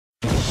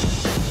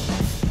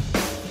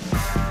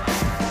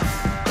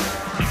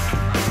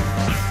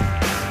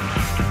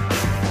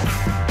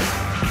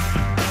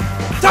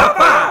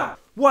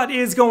What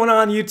is going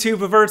on,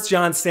 YouTube-averts?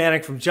 John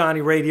Stanek from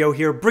Johnny Radio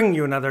here, bringing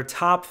you another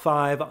Top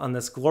 5 on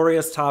this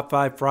glorious Top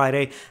 5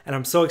 Friday. And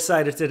I'm so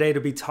excited today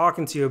to be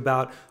talking to you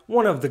about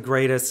one of the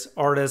greatest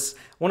artists,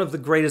 one of the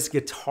greatest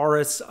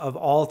guitarists of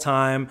all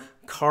time,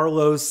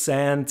 Carlos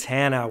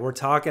Santana. We're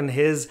talking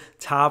his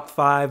top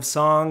 5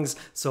 songs,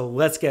 so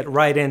let's get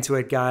right into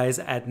it, guys.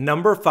 At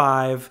number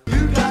 5,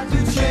 you got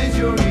to change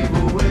your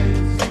evil ways.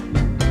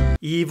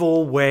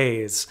 Evil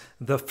Ways,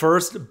 the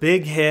first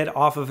big hit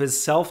off of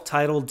his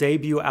self-titled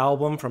debut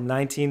album from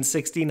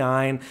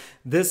 1969.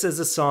 This is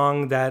a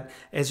song that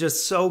is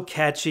just so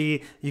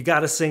catchy. You got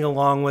to sing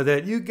along with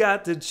it. You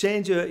got to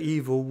change your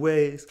evil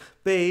ways,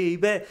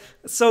 baby.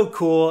 So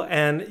cool.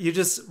 And you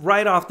just,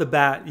 right off the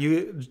bat,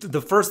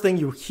 the first thing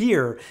you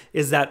hear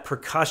is that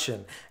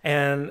percussion.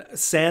 And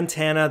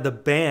Santana, the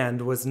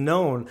band, was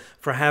known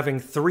for having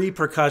 3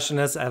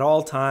 percussionists at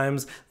all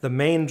times, the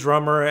main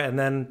drummer, and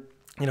then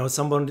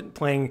someone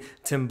playing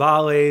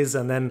timbales,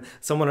 and then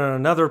someone on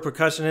another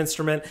percussion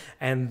instrument,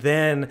 and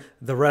then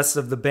the rest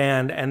of the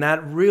band. And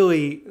that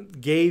really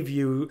gave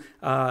you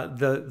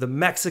the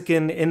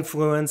Mexican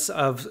influence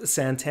of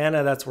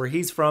Santana. That's where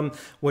he's from,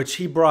 which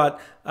he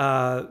brought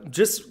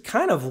just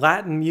kind of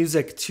Latin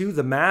music to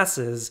the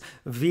masses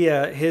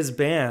via his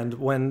band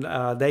when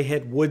they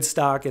hit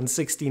Woodstock in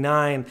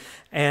 '69.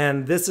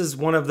 And this is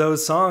one of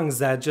those songs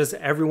that just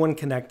everyone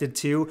connected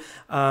to.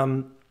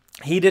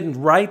 He didn't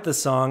write the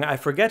song. I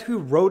forget who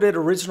wrote it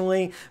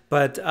originally,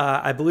 but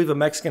I believe a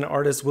Mexican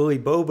artist, Willie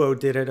Bobo,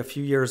 did it a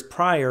few years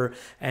prior,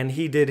 and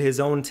he did his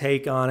own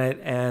take on it,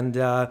 and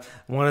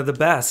one of the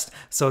best.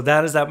 So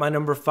that is at my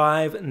number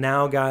 5.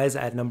 Now, guys,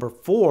 at number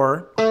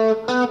 4...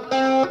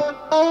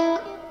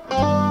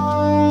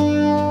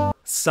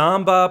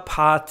 Samba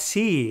Pa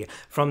Ti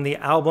from the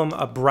album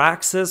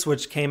Abraxas,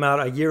 which came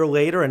out a year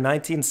later in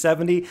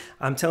 1970.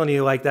 I'm telling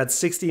you, like, that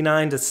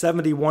 69 to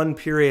 71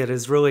 period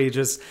is really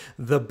just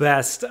the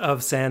best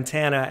of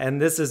Santana,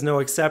 and this is no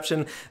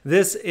exception.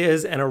 This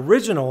is an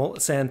original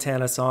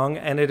Santana song,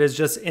 and it is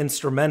just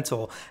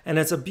instrumental, and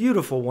it's a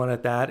beautiful one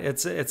at that.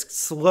 It's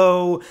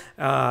slow,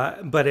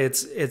 but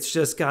it's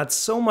just got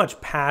so much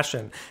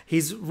passion.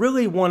 He's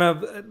really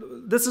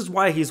this is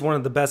why he's one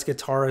of the best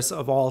guitarists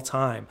of all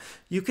time.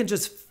 You can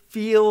just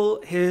feel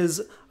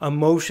his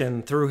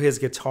emotion through his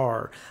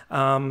guitar.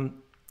 And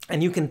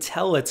you can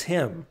tell it's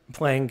him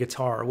playing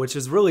guitar, which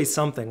is really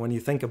something when you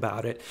think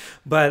about it.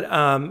 But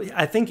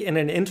I think in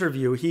an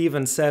interview, he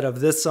even said of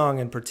this song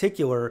in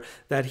particular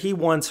that he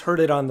once heard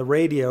it on the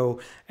radio,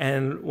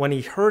 and when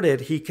he heard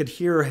it, he could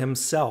hear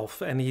himself,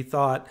 and he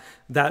thought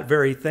that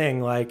very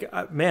thing, like,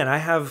 man, I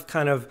have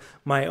kind of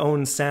my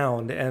own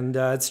sound. And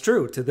it's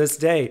true. To this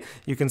day,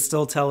 you can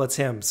still tell it's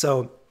him.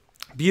 So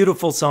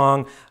beautiful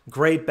song,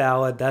 great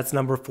ballad. That's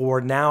number 4.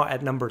 Now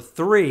at number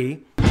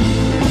 3...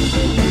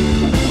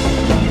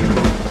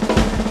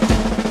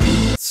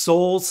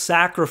 Soul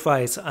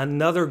Sacrifice,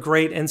 another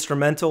great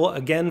instrumental,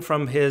 again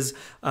from his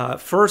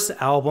first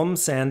album,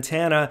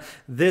 Santana.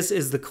 This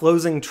is the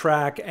closing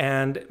track,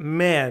 and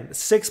man,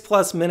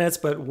 6+ minutes,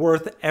 but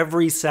worth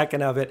every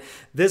second of it.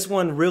 This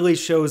one really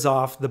shows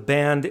off the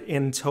band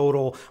in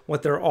total,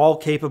 what they're all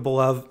capable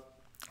of.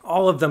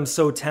 All of them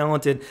so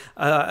talented,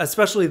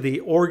 especially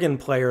the organ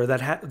player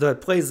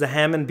that plays the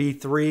Hammond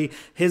B3.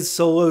 His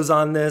solos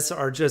on this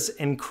are just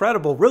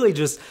incredible, really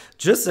just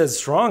as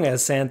strong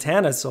as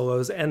Santana's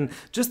solos, and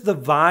just the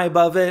vibe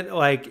of it,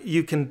 like,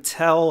 you can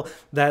tell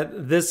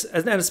that this,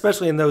 and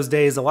especially in those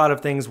days, a lot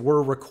of things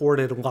were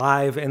recorded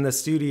live in the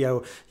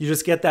studio. You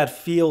just get that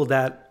feel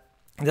that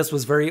this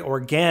was very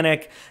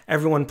organic,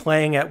 everyone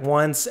playing at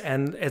once,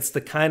 and it's the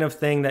kind of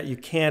thing that you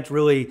can't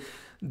really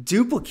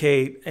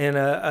duplicate in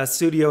a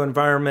studio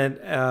environment,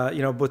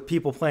 with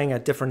people playing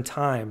at different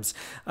times.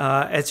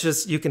 It's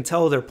just, you can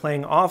tell they're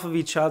playing off of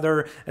each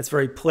other. It's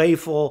very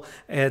playful.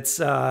 It's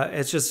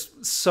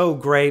just so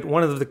great.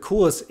 One of the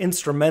coolest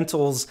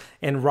instrumentals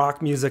in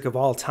rock music of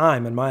all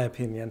time, in my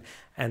opinion.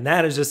 And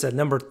that is just at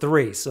number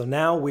 3. So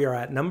now we are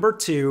at number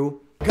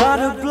 2. Got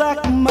a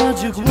Black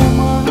Magic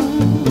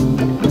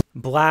Woman.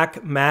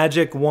 Black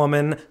Magic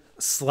Woman /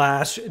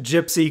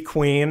 Gypsy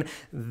Queen.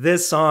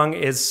 This song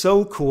is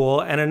so cool,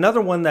 and another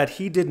one that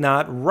he did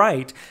not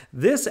write.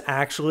 This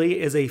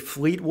actually is a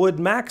Fleetwood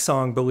Mac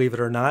song, believe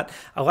it or not.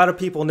 A lot of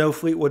people know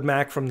Fleetwood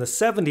Mac from the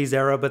 70s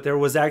era, but there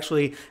was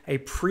actually a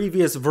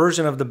previous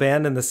version of the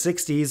band in the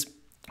 60s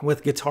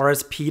with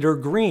guitarist Peter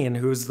Green,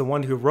 who's the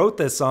one who wrote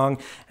this song,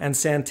 and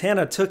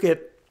Santana took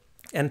it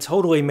and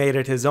totally made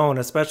it his own,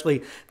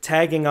 especially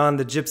tagging on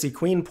the Gypsy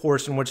Queen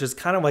portion, which is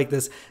kind of like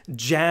this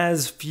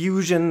jazz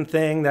fusion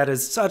thing that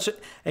is such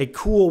a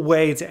cool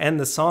way to end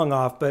the song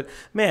off. But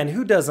man,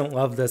 who doesn't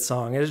love this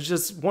song? It's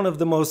just one of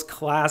the most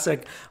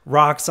classic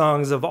rock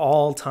songs of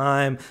all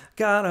time.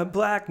 Got a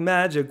Black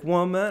Magic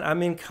Woman. I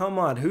mean, come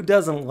on, who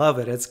doesn't love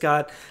it? It's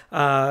got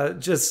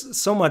just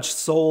so much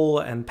soul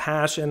and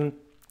passion.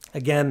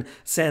 Again,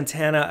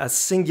 Santana, a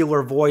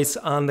singular voice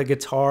on the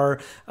guitar,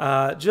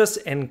 just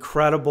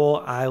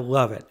incredible. I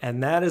love it.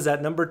 And that is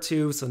at number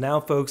 2. So now,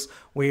 folks,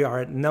 we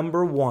are at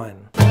number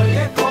 1.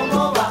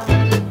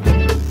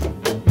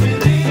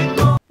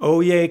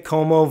 Oye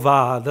Como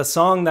Va, the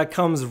song that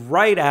comes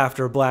right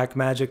after Black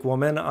Magic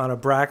Woman on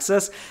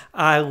Abraxas.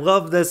 I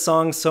love this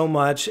song so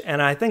much,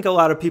 and I think a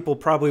lot of people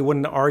probably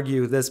wouldn't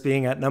argue this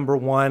being at number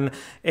one.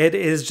 It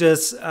is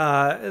just,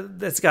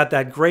 it's got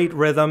that great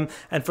rhythm,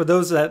 and for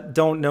those that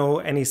don't know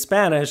any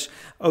Spanish,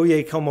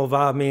 Oye Como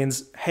Va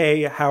means,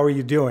 hey, how are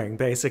you doing,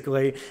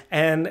 basically.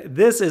 And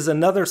this is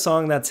another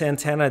song that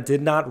Santana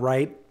did not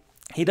write.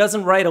 He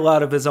doesn't write a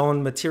lot of his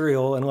own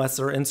material unless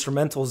they're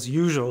instrumentals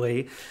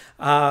usually.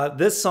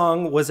 This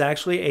song was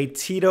actually a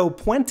Tito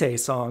Puente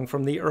song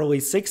from the early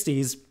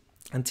 60s.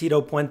 And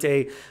Tito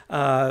Puente,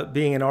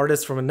 being an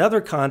artist from another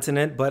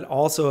continent, but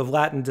also of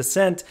Latin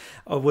descent,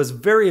 was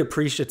very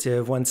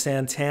appreciative when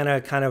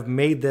Santana kind of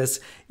made this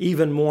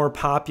even more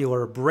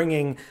popular,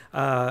 bringing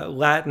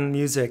Latin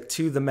music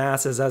to the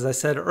masses, as I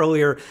said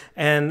earlier.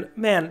 And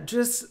man,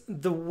 just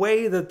the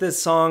way that this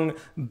song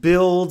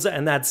builds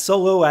and that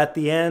solo at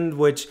the end,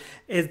 which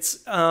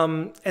it's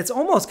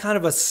almost kind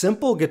of a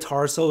simple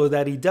guitar solo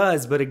that he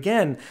does, but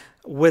again,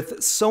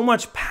 with so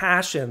much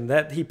passion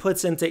that he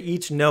puts into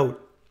each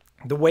note.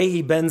 The way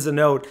he bends a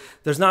note,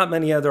 there's not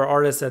many other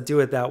artists that do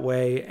it that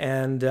way,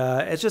 and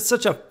it's just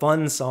such a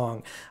fun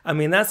song. I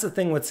mean, that's the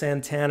thing with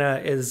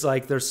Santana is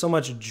like there's so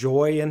much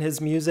joy in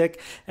his music,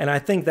 and I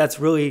think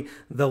that's really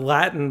the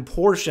Latin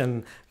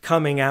portion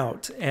coming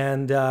out,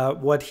 and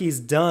what he's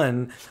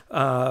done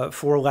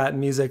for Latin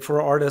music,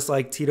 for artists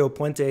like Tito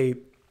Puente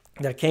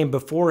that came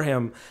before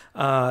him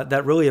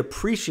that really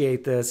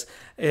appreciate this.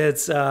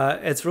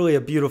 It's really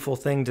a beautiful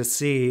thing to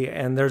see,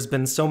 and there's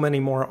been so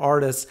many more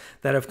artists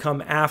that have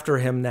come after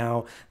him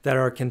now that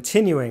are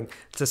continuing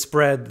to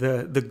spread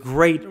the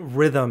great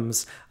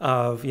rhythms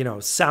of, you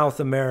know,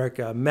 South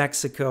America,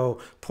 Mexico,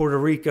 Puerto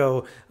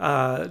Rico,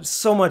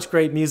 so much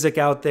great music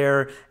out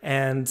there,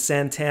 and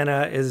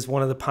Santana is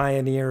one of the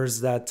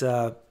pioneers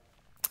that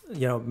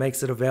you know,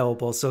 makes it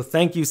available. So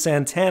thank you,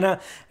 Santana,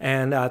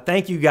 and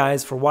thank you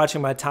guys for watching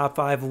my top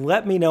 5.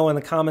 Let me know in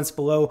the comments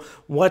below,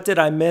 what did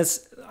I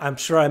miss? I'm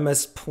sure I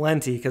missed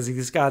plenty because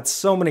he's got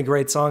so many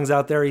great songs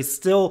out there. He's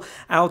still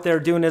out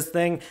there doing his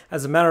thing.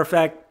 As a matter of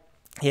fact,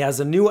 he has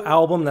a new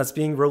album that's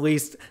being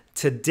released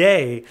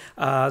today,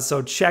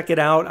 so check it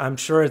out. I'm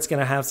sure it's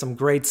going to have some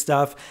great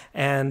stuff,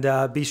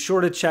 and be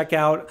sure to check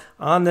out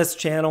on this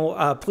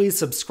channel. Please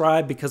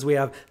subscribe because we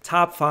have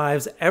top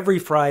 5s every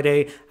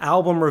Friday,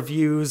 album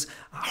reviews,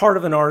 Heart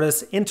of an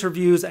Artist,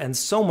 interviews, and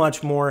so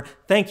much more.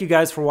 Thank you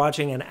guys for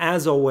watching, and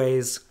as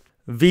always,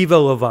 Viva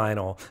la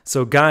Vinyl.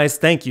 So guys,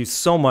 thank you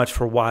so much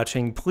for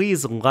watching.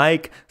 Please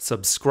like,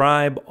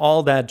 subscribe,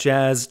 all that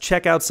jazz.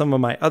 Check out some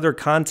of my other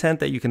content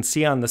that you can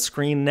see on the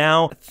screen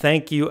now.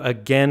 Thank you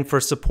again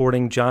for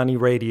supporting Johnny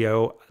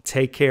Radio.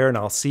 Take care, and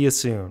I'll see you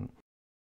soon.